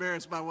 She's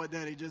embarrassed by what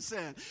Daddy just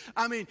said.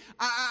 I mean,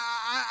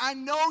 I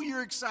know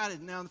you're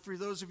excited. Now, for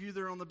those of you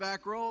that are on the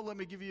back row, let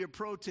me give you a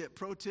pro tip.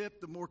 Pro tip,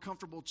 the more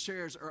comfortable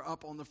chairs are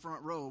up on the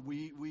front row.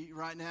 We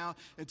right now,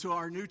 until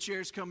our new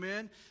chairs come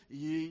in,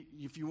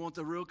 if you want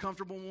the real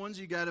comfortable ones,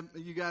 you got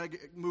to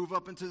move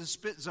up into the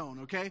spit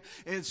zone, okay?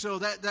 And so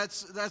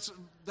that's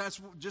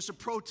just a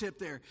pro tip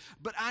there.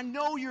 But I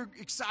know you're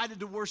excited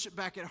to worship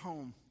back at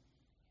home.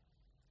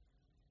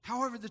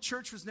 However, the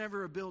church was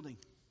never a building.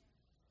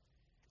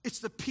 It's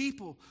the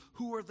people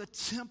who are the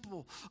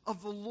temple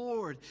of the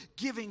Lord,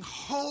 giving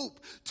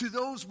hope to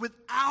those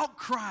without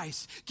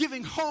Christ,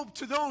 giving hope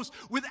to those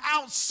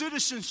without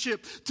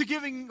citizenship, to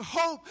giving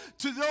hope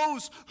to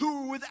those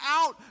who are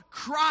without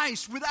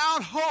Christ,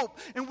 without hope,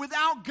 and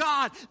without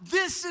God.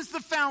 This is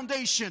the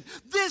foundation.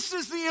 This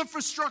is the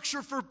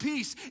infrastructure for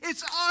peace.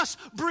 It's us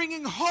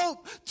bringing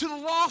hope to the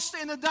lost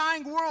and the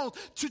dying world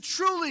to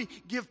truly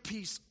give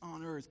peace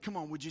on earth. Come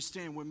on, would you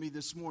stand with me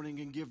this morning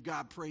and give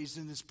God praise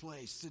in this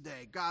place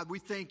today? God, we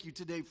thank you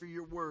today for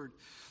your word.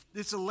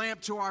 It's a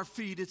lamp to our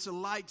feet. It's a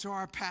light to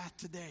our path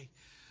today.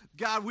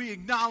 God, we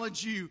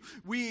acknowledge you.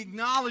 We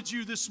acknowledge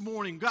you this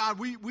morning. God,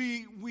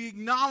 we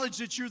acknowledge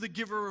that you're the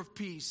giver of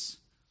peace.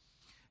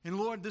 And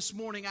Lord, this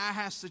morning I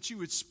ask that you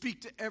would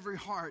speak to every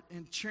heart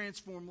and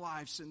transform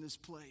lives in this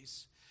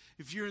place.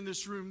 If you're in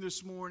this room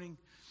this morning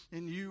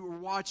and you are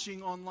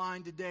watching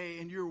online today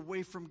and you're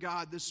away from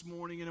God this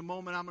morning, in a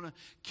moment I'm going to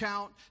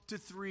count to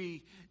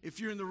 3. If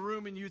you're in the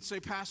room and you'd say,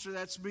 Pastor,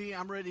 that's me,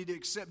 I'm ready to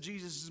accept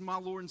Jesus as my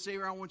Lord and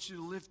Savior, I want you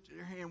to lift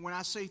your hand. When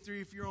I say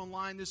 3, if you're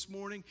online this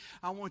morning,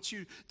 I want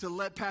you to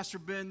let Pastor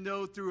Ben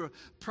know through a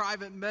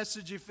private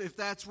message if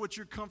that's what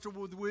you're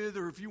comfortable with,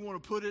 or if you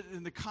want to put it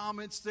in the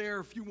comments there,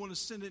 if you want to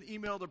send an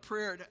email to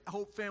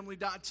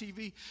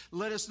prayer@hopefamily.tv,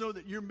 let us know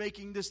that you're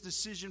making this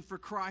decision for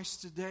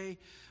Christ today.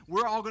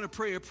 We're all going to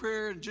pray a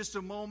prayer in just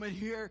a moment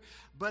here,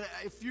 but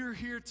if you're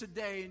here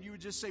today and you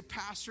would just say,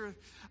 Pastor,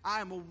 I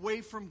am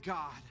away from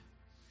God.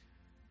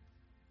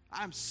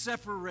 I'm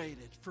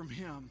separated from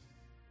Him.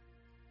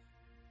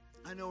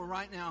 I know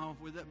right now,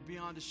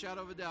 beyond a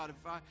shadow of a doubt,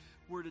 if I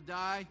were to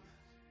die,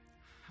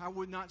 I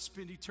would not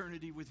spend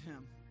eternity with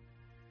Him.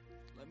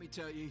 Let me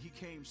tell you, He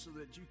came so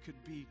that you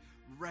could be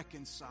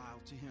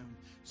reconciled to Him,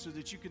 so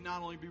that you could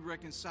not only be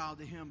reconciled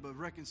to Him, but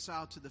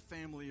reconciled to the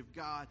family of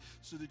God,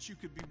 so that you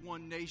could be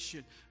one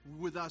nation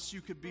with us,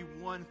 you could be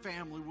one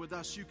family with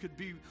us, you could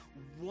be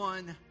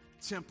one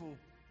temple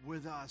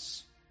with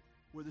us,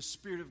 where the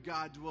Spirit of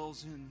God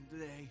dwells in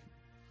today.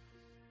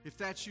 If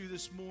that's you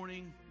this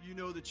morning, you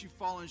know that you've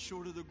fallen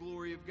short of the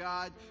glory of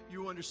God.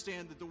 You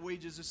understand that the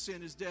wages of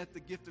sin is death. The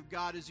gift of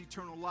God is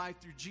eternal life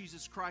through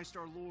Jesus Christ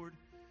our Lord.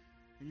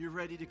 And you're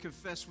ready to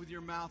confess with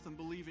your mouth and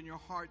believe in your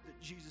heart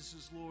that Jesus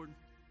is Lord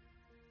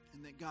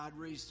and that God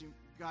raised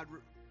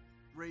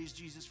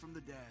Jesus from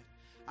the dead.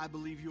 I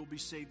believe you'll be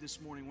saved this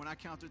morning. When I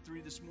count to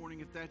 3 this morning,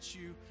 if that's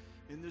you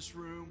in this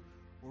room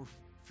or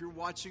if you're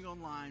watching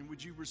online,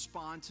 would you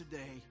respond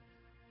today?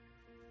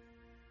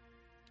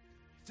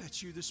 If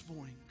that's you this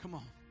morning, come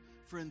on.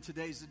 Friend,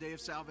 today's the day of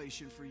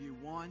salvation for you.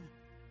 1,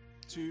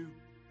 2,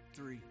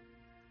 3.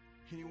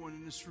 Anyone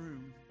in this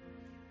room?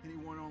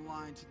 Anyone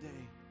online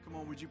today? Come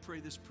on, would you pray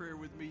this prayer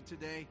with me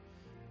today?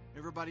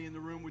 Everybody in the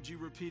room, would you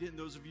repeat it? And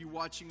those of you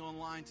watching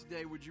online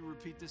today, would you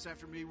repeat this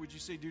after me? Would you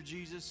say, Dear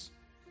Jesus,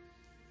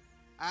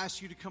 I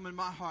ask you to come in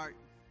my heart,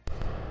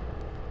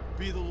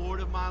 be the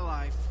Lord of my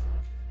life.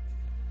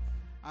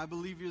 I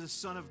believe you're the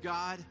Son of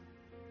God.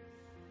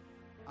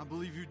 I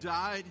believe you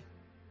died,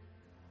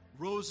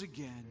 rose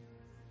again.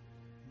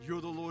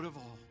 You're the Lord of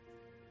all.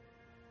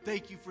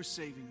 Thank you for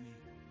saving me.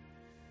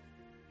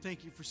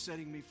 Thank you for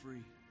setting me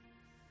free.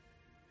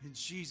 In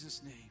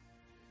Jesus' name,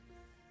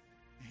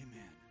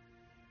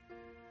 amen.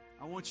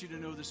 I want you to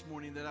know this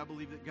morning that I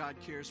believe that God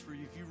cares for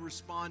you. If you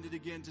responded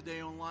again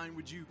today online,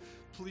 would you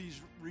please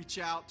reach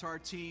out to our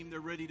team? They're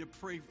ready to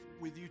pray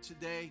with you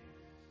today.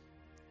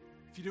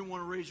 If you didn't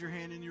want to raise your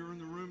hand and you're in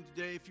the room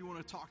today, if you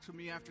want to talk to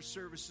me after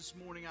service this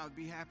morning, I would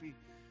be happy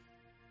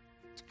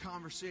to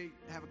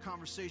have a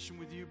conversation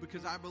with you,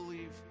 because I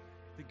believe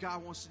that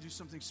God wants to do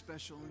something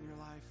special in your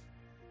life.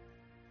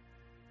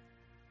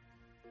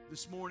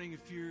 This morning,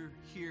 if you're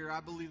here, I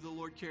believe the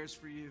Lord cares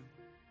for you.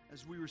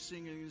 As we were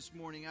singing this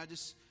morning, I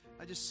just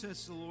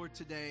sense the Lord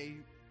today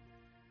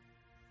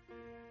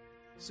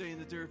saying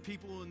that there are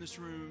people in this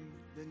room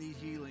that need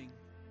healing.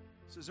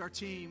 So as our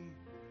team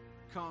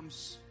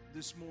comes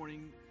this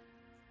morning,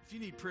 if you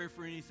need prayer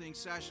for anything,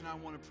 Sash and I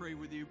want to pray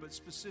with you, but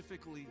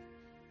specifically,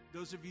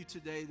 those of you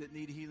today that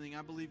need healing,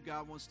 I believe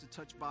God wants to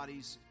touch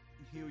bodies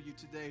and heal you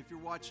today. If you're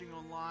watching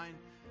online,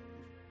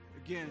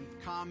 again,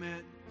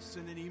 comment,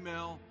 send an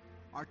email.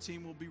 Our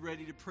team will be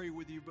ready to pray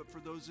with you. But for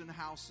those in the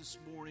house this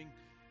morning,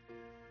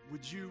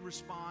 would you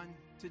respond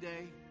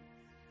today?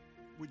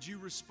 Would you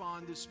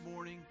respond this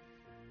morning?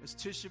 As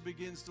Tisha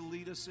begins to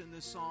lead us in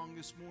this song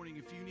this morning,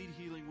 if you need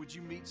healing, would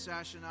you meet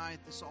Sasha and I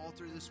at this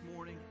altar this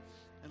morning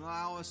and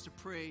allow us to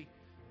pray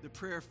the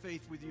prayer of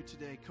faith with you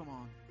today? Come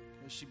on,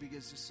 as she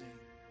begins to sing.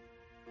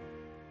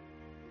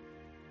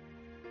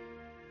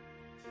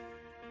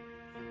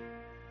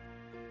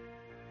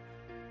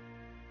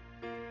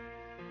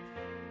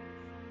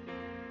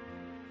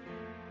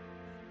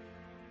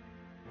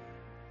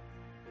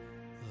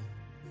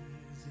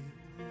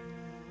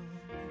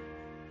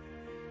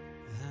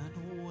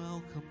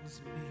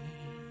 Me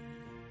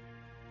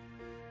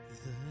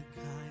the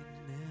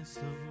kindness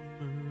of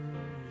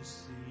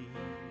mercy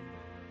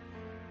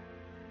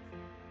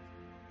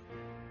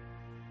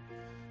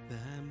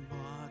that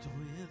bought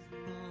with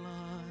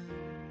blood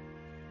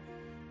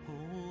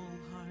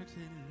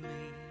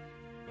wholeheartedly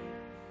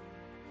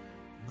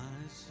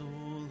my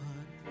soul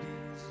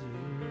undeserving.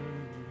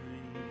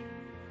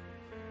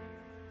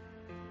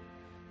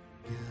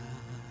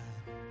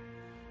 God,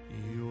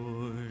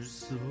 you're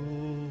so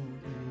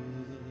good.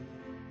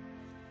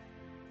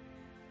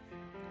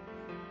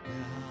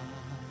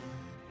 God,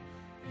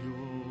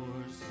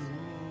 you're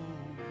so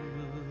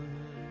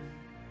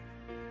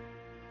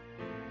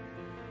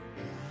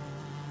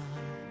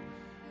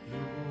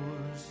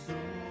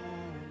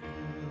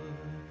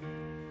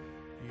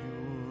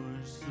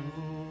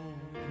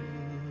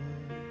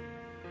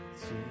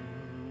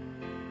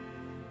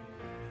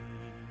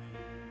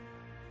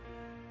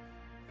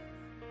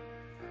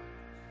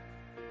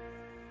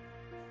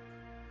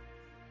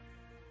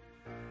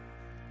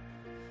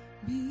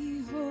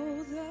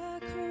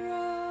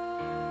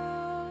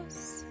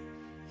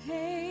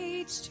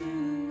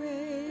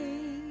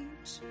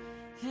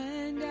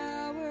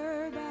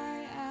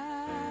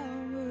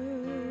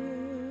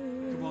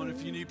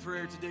if you need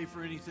prayer today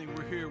for anything,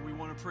 we're here. We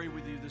want to pray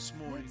with you this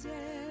morning.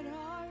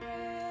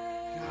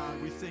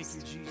 God, we thank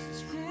you,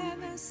 Jesus, for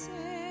and moving. the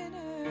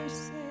sinner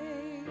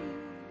saved.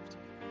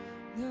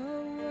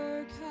 The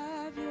work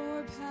of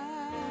your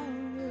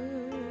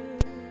power,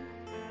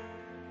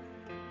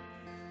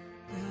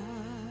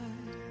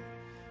 God,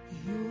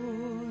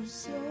 you're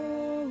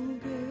so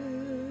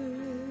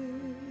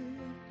good.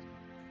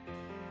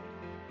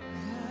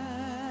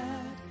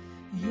 God,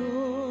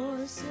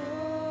 you're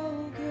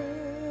so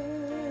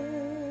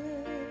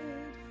good.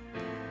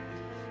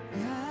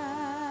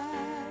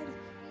 God,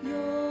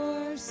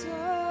 you're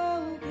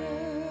so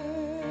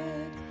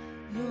good.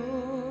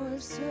 You're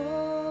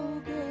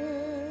so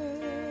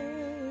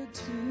good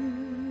to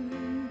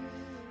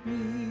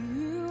me.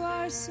 You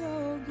are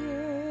so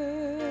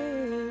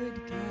good,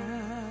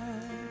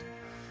 God.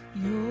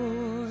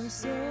 You're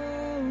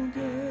so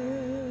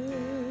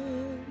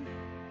good.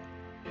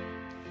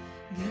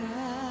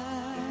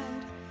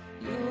 God,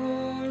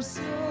 you're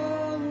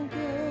so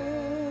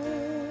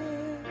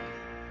good.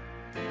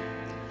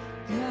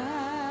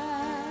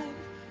 God,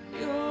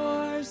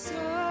 you're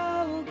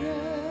so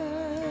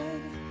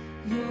good.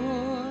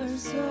 You're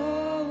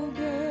so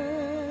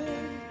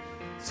good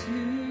to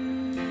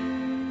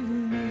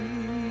me.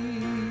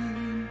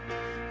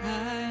 I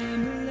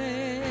am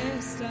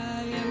blessed,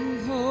 I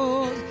am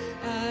whole,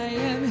 I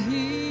am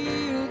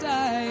healed,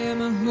 I am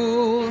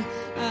whole,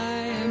 I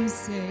am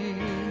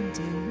saved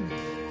in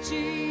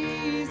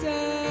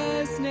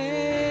Jesus'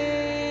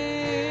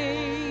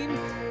 name.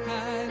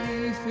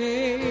 Highly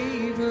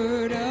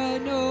favored,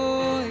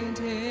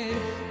 anointed,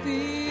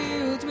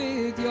 filled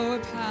with your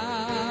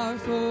power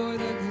for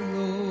the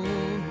glory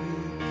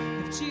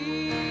of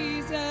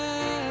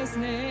Jesus'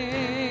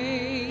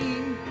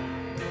 name.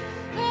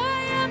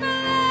 I am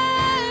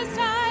blessed,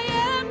 I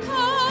am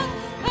called,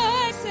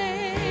 I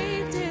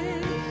saved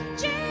in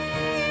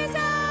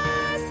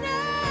Jesus' name.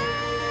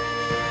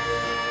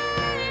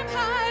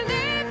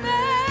 Highly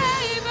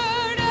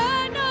favored,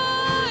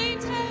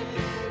 anointed,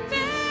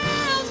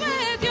 filled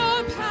with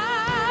your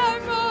power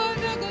for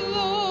the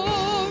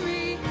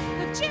glory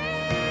of Jesus' name.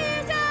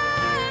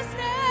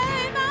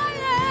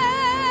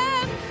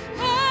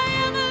 I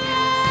am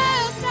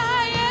blessed, I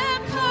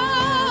am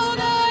called,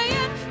 I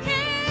am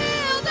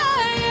healed, I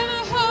am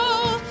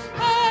whole, I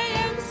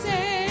am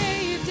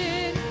saved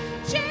in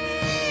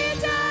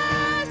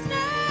Jesus' name.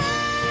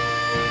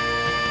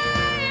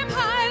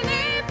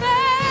 Highly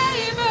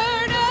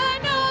favored,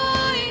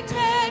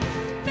 anointed,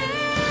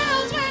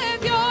 filled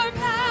with your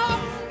power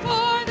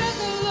for the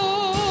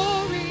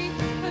glory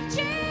of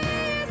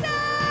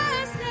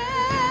Jesus'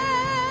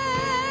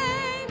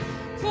 name.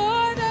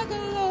 For the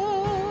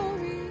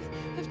glory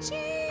of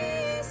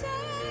Jesus'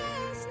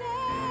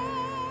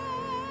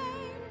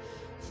 name.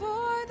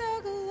 For the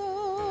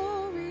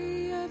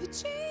glory of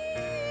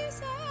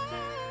Jesus'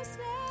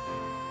 name.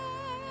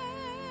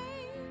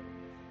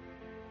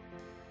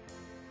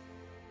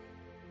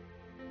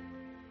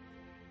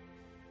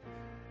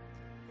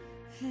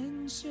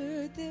 And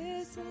should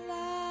this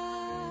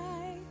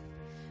life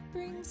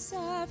bring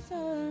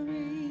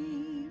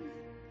suffering,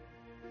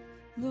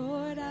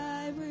 Lord,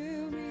 I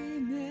will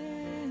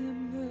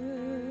remember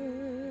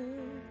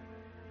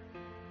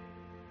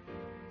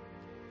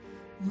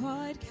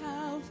what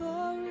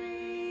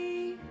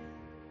Calvary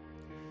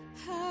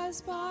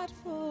has bought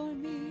for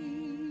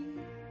me,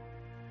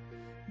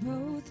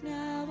 both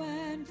now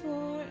and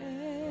forever.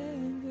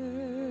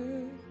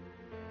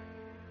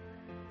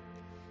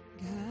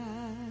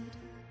 God,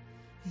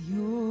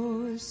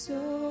 you're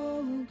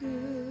so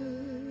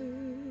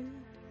good.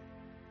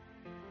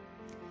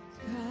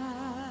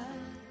 God,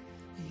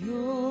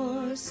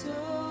 you're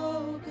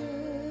so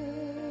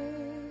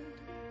good.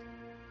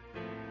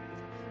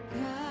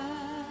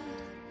 God,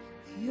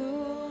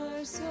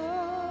 you're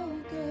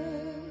so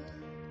good.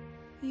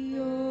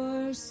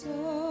 You're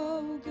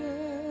so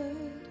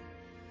good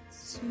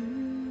to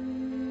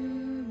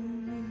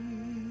me.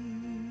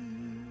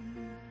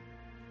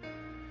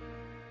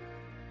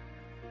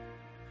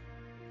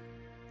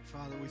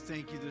 Father, we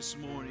thank you this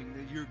morning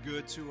that you're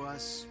good to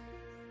us.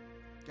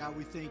 God,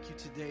 we thank you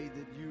today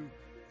that you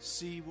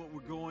see what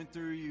we're going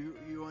through.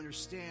 You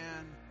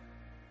understand.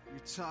 You're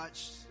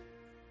touched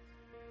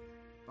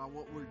by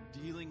what we're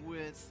dealing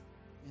with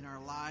in our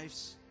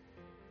lives.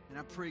 And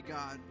I pray,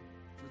 God,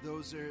 for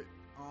those that are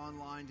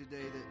online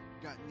today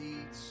that got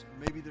needs,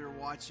 maybe they're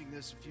watching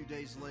this a few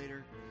days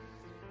later.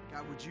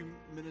 God, would you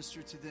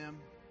minister to them?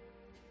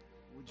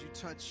 Would you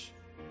touch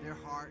their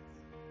heart,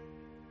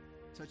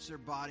 touch their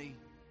body,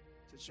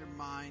 touch their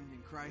mind in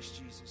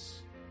Christ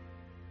Jesus?